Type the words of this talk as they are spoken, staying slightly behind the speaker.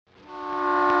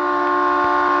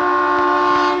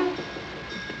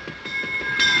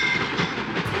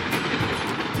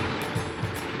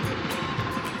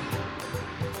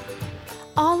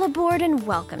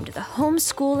welcome to the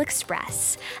Homeschool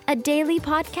Express, a daily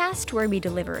podcast where we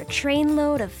deliver a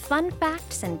trainload of fun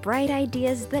facts and bright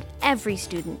ideas that every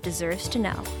student deserves to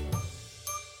know.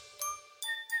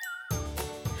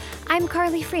 I'm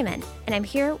Carly Freeman, and I'm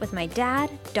here with my dad,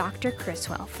 Dr.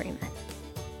 Criswell Freeman.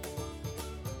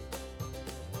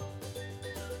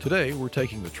 Today, we're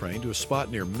taking the train to a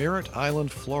spot near Merritt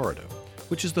Island, Florida,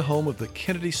 which is the home of the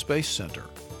Kennedy Space Center.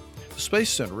 The Space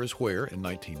Center is where, in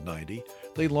 1990,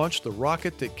 they launched the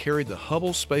rocket that carried the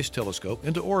Hubble Space Telescope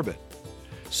into orbit.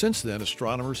 Since then,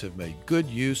 astronomers have made good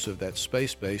use of that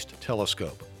space-based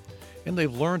telescope, and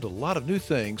they've learned a lot of new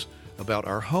things about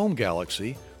our home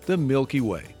galaxy, the Milky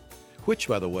Way, which,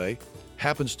 by the way,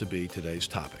 happens to be today's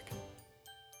topic.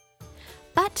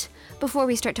 But before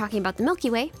we start talking about the Milky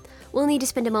Way, we'll need to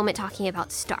spend a moment talking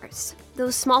about stars,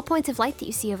 those small points of light that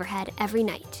you see overhead every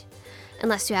night.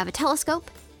 Unless you have a telescope,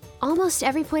 almost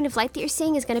every point of light that you're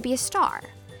seeing is going to be a star.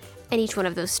 And each one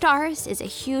of those stars is a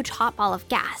huge hot ball of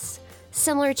gas,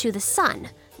 similar to the sun,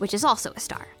 which is also a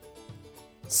star.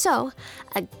 So,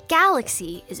 a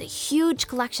galaxy is a huge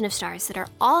collection of stars that are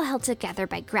all held together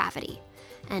by gravity.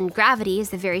 And gravity is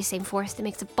the very same force that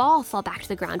makes a ball fall back to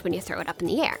the ground when you throw it up in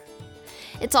the air.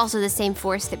 It's also the same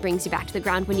force that brings you back to the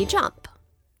ground when you jump.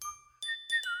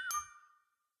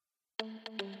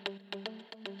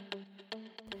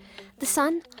 The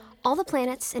sun, all the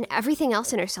planets, and everything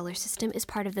else in our solar system is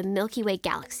part of the Milky Way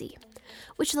galaxy,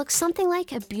 which looks something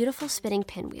like a beautiful spinning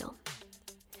pinwheel.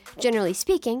 Generally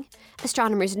speaking,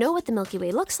 astronomers know what the Milky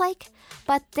Way looks like,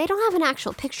 but they don't have an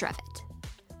actual picture of it.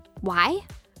 Why?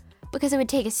 Because it would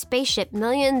take a spaceship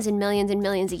millions and millions and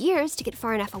millions of years to get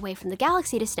far enough away from the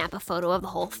galaxy to snap a photo of the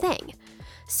whole thing.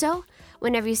 So,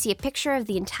 whenever you see a picture of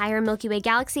the entire Milky Way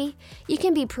galaxy, you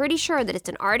can be pretty sure that it's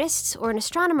an artist's or an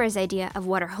astronomer's idea of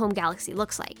what our home galaxy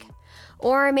looks like.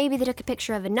 Or maybe they took a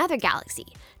picture of another galaxy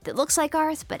that looks like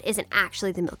ours but isn't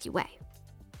actually the Milky Way.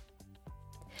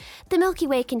 The Milky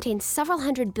Way contains several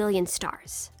hundred billion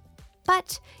stars,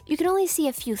 but you can only see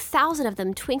a few thousand of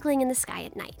them twinkling in the sky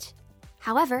at night.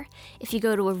 However, if you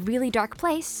go to a really dark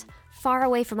place, far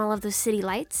away from all of those city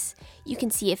lights, you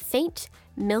can see a faint,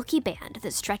 milky band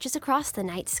that stretches across the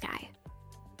night sky.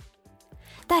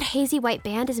 That hazy white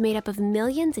band is made up of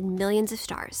millions and millions of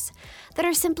stars that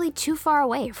are simply too far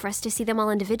away for us to see them all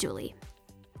individually.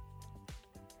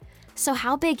 So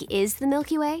how big is the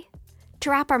Milky Way?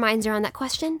 To wrap our minds around that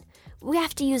question, we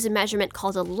have to use a measurement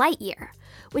called a light year,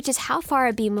 which is how far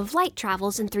a beam of light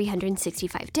travels in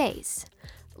 365 days.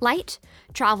 Light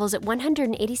travels at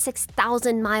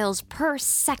 186,000 miles per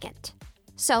second.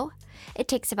 So, it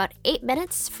takes about 8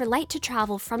 minutes for light to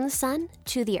travel from the sun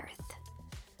to the Earth.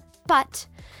 But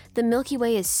the Milky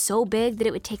Way is so big that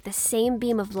it would take the same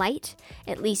beam of light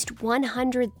at least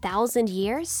 100,000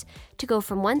 years to go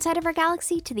from one side of our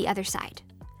galaxy to the other side.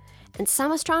 And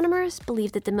some astronomers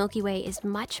believe that the Milky Way is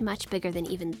much, much bigger than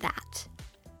even that.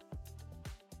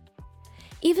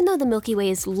 Even though the Milky Way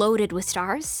is loaded with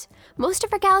stars, most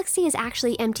of our galaxy is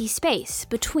actually empty space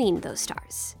between those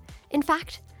stars. In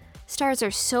fact, stars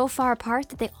are so far apart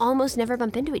that they almost never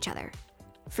bump into each other.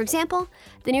 For example,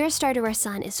 the nearest star to our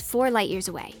sun is 4 light years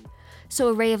away, so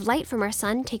a ray of light from our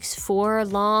sun takes 4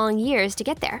 long years to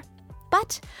get there.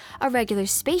 But a regular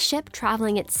spaceship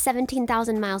traveling at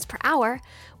 17,000 miles per hour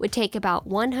would take about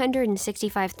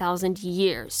 165,000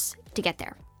 years to get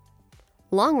there.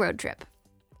 Long road trip.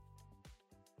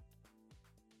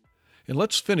 And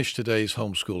let's finish today's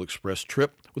Homeschool Express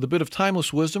trip with a bit of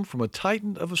timeless wisdom from a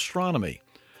titan of astronomy,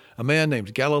 a man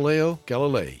named Galileo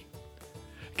Galilei.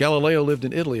 Galileo lived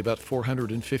in Italy about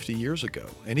 450 years ago,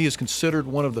 and he is considered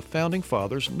one of the founding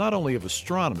fathers not only of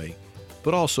astronomy,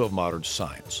 but also of modern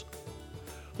science.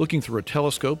 Looking through a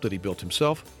telescope that he built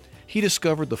himself, he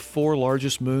discovered the 4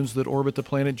 largest moons that orbit the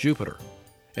planet Jupiter.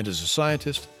 And as a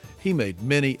scientist, he made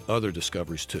many other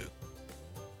discoveries too.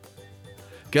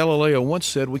 Galileo once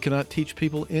said we cannot teach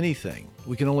people anything.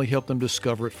 We can only help them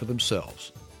discover it for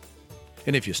themselves.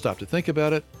 And if you stop to think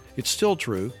about it, it's still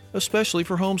true, especially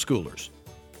for homeschoolers.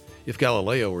 If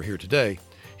Galileo were here today,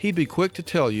 he'd be quick to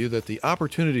tell you that the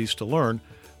opportunities to learn,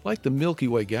 like the Milky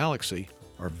Way galaxy,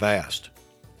 are vast.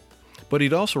 But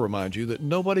he'd also remind you that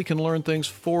nobody can learn things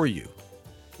for you.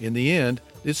 In the end,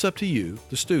 it's up to you,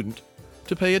 the student,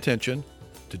 to pay attention,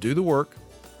 to do the work,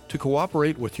 to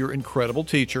cooperate with your incredible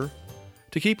teacher,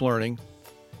 to keep learning,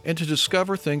 and to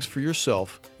discover things for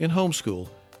yourself in homeschool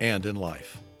and in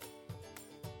life.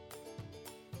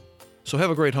 So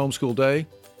have a great homeschool day,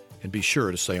 and be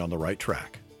sure to stay on the right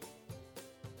track.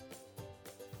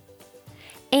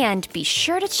 And be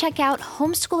sure to check out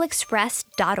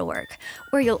homeschoolexpress.org,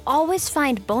 where you'll always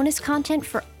find bonus content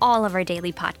for all of our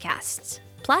daily podcasts.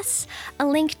 Plus, plus a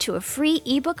link to a free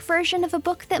ebook version of a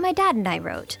book that my dad and I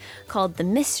wrote called The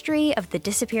Mystery of the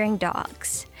Disappearing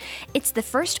Dogs. It's the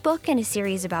first book in a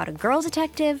series about a girl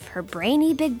detective, her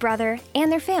brainy big brother, and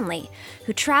their family,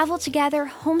 who travel together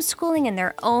homeschooling in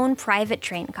their own private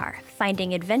train car,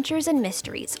 finding adventures and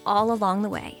mysteries all along the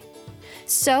way.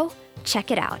 So,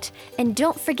 check it out, and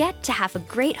don't forget to have a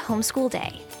great homeschool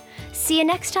day. See you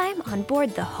next time on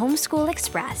board the Homeschool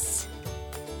Express.